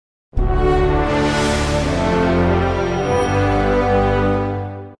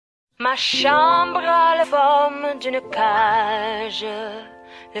Ma chambre a la forme d'une cage.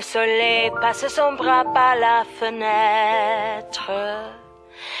 Le soleil passe son bras par la fenêtre.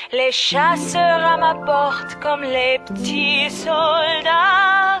 Les chasseurs à ma porte comme les petits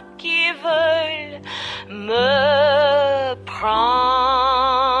soldats qui veulent me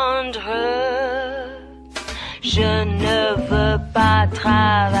prendre. Je ne veux pas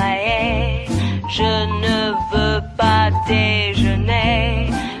travailler, je ne veux pas déjeuner,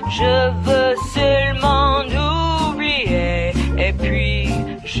 je veux seulement oublier et puis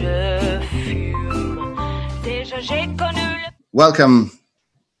je fume. Déjà j'ai connu le... Welcome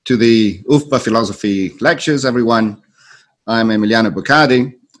to the UFPA Philosophy Lectures, everyone. I'm Emiliano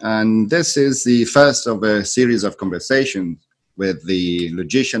Boccardi, and this is the first of a series of conversations with the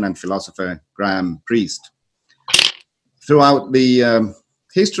logician and philosopher Graham Priest. Throughout the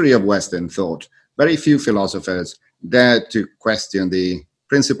history of Western thought, very few philosophers dared to question the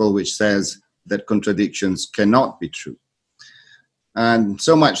principle which says that contradictions cannot be true. And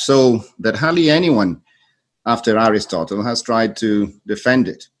so much so that hardly anyone after Aristotle has tried to defend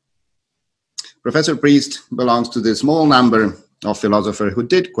it. Professor Priest belongs to the small number of philosophers who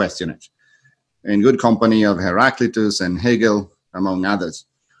did question it, in good company of Heraclitus and Hegel, among others.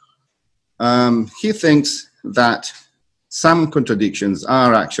 He thinks that some contradictions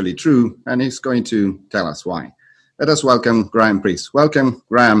are actually true, and he's going to tell us why. Let us welcome Graham Priest. Welcome,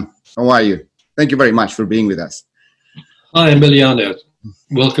 Graham. How are you? Thank you very much for being with us. Hi, Emiliano.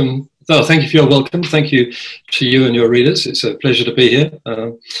 Welcome. Oh, thank you for your welcome. Thank you to you and your readers. It's a pleasure to be here.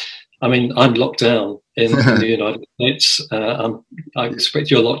 I mean, I'm locked down in the United States. I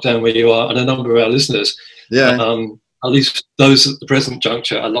expect you're locked down where you are, and a number of our listeners, at least those at the present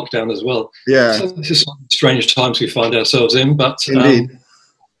juncture, are locked down as well. Yeah. So this is strange times we find ourselves in, but we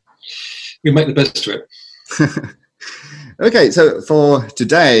make the best of it. Okay, so for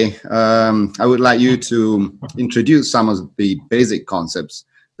today, I would like you to introduce some of the basic concepts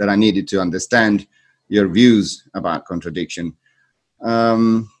that I needed to understand your views about contradiction.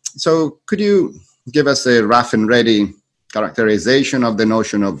 So could you give us a rough and ready characterization of the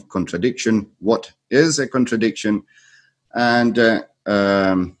notion of contradiction? What is a contradiction? And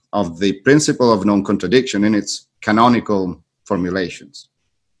of the principle of non-contradiction in its canonical formulations?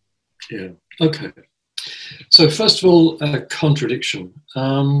 Yeah, okay. So first of all, contradiction.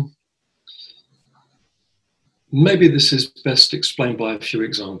 Maybe this is best explained by a few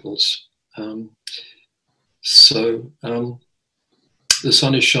examples. The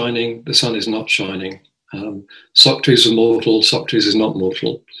sun is shining, the sun is not shining. Socrates is mortal, Socrates is not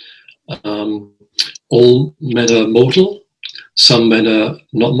mortal. All men are mortal, some men are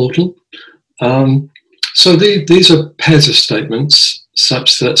not mortal. So these are pairs of statements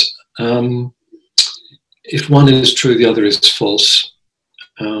such that if one is true, the other is false.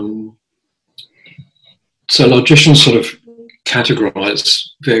 So logicians sort of categorize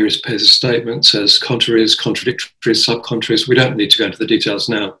various pairs of statements as contraries, contradictories, sub-contraries. We don't need to go into the details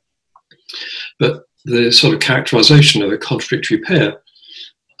now. But the sort of characterization of a contradictory pair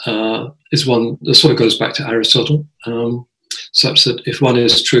is one that sort of goes back to Aristotle, such that if one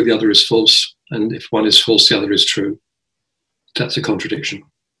is true, the other is false, and if one is false, the other is true. That's a contradiction.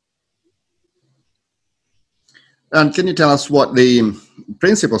 And can you tell us what the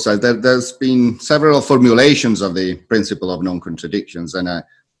principle says? There's been several formulations of the principle of non-contradictions, and I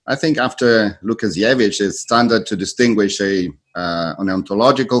think after Lukasiewicz, it's standard to distinguish an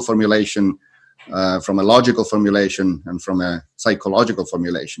ontological formulation from a logical formulation and from a psychological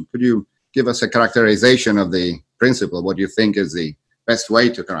formulation. Could you give us a characterization of the principle? What do you think is the best way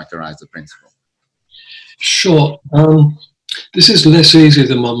to characterize the principle? Sure. This is less easy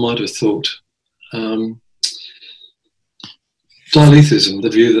than one might have thought. Dialethism, the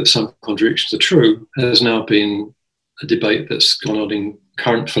view that some contradictions are true, has now been a debate that's gone on in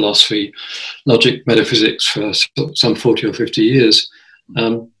current philosophy, logic, metaphysics for some 40 or 50 years.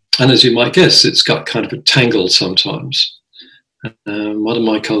 And as you might guess, it's got kind of tangled sometimes. One of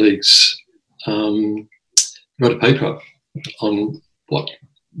my colleagues wrote a paper on what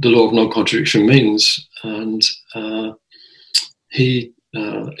the law of non-contradiction means, and he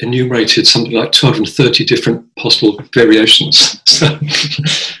enumerated something like 230 different possible variations. So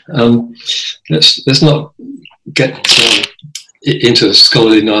let's not get into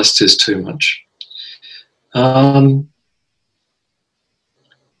scholarly niceties too much.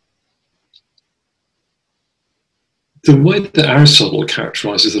 The way that Aristotle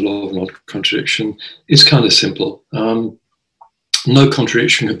characterizes the law of non-contradiction is kind of simple. No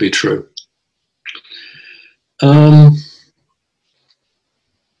contradiction can be true.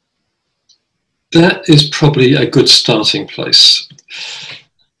 That is probably a good starting place.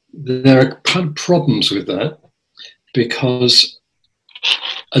 there are kind of problems with that, because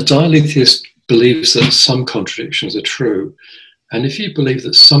a dialetheist believes that some contradictions are true. And if you believe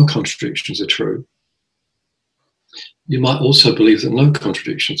that some contradictions are true, you might also believe that no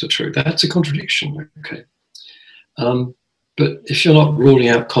contradictions are true. That's a contradiction, okay? But if you're not ruling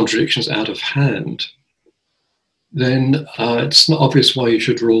out contradictions out of hand, then it's not obvious why you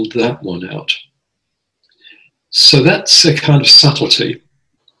should rule that one out. So that's a kind of subtlety.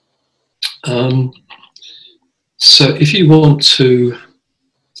 So if you want to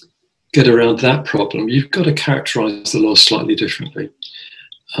get around that problem, you've got to characterize the law slightly differently.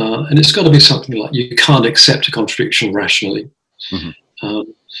 And it's got to be something like, you can't accept a contradiction rationally.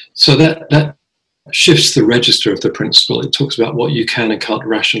 So that shifts the register of the principle. It talks about what you can and can't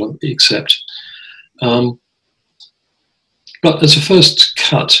rationally accept. But as a first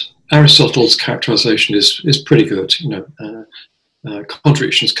cut, Aristotle's characterization is pretty good. You know,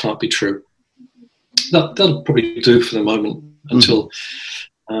 contradictions can't be true. That'll probably do for the moment until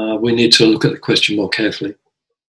we need to look at the question more carefully.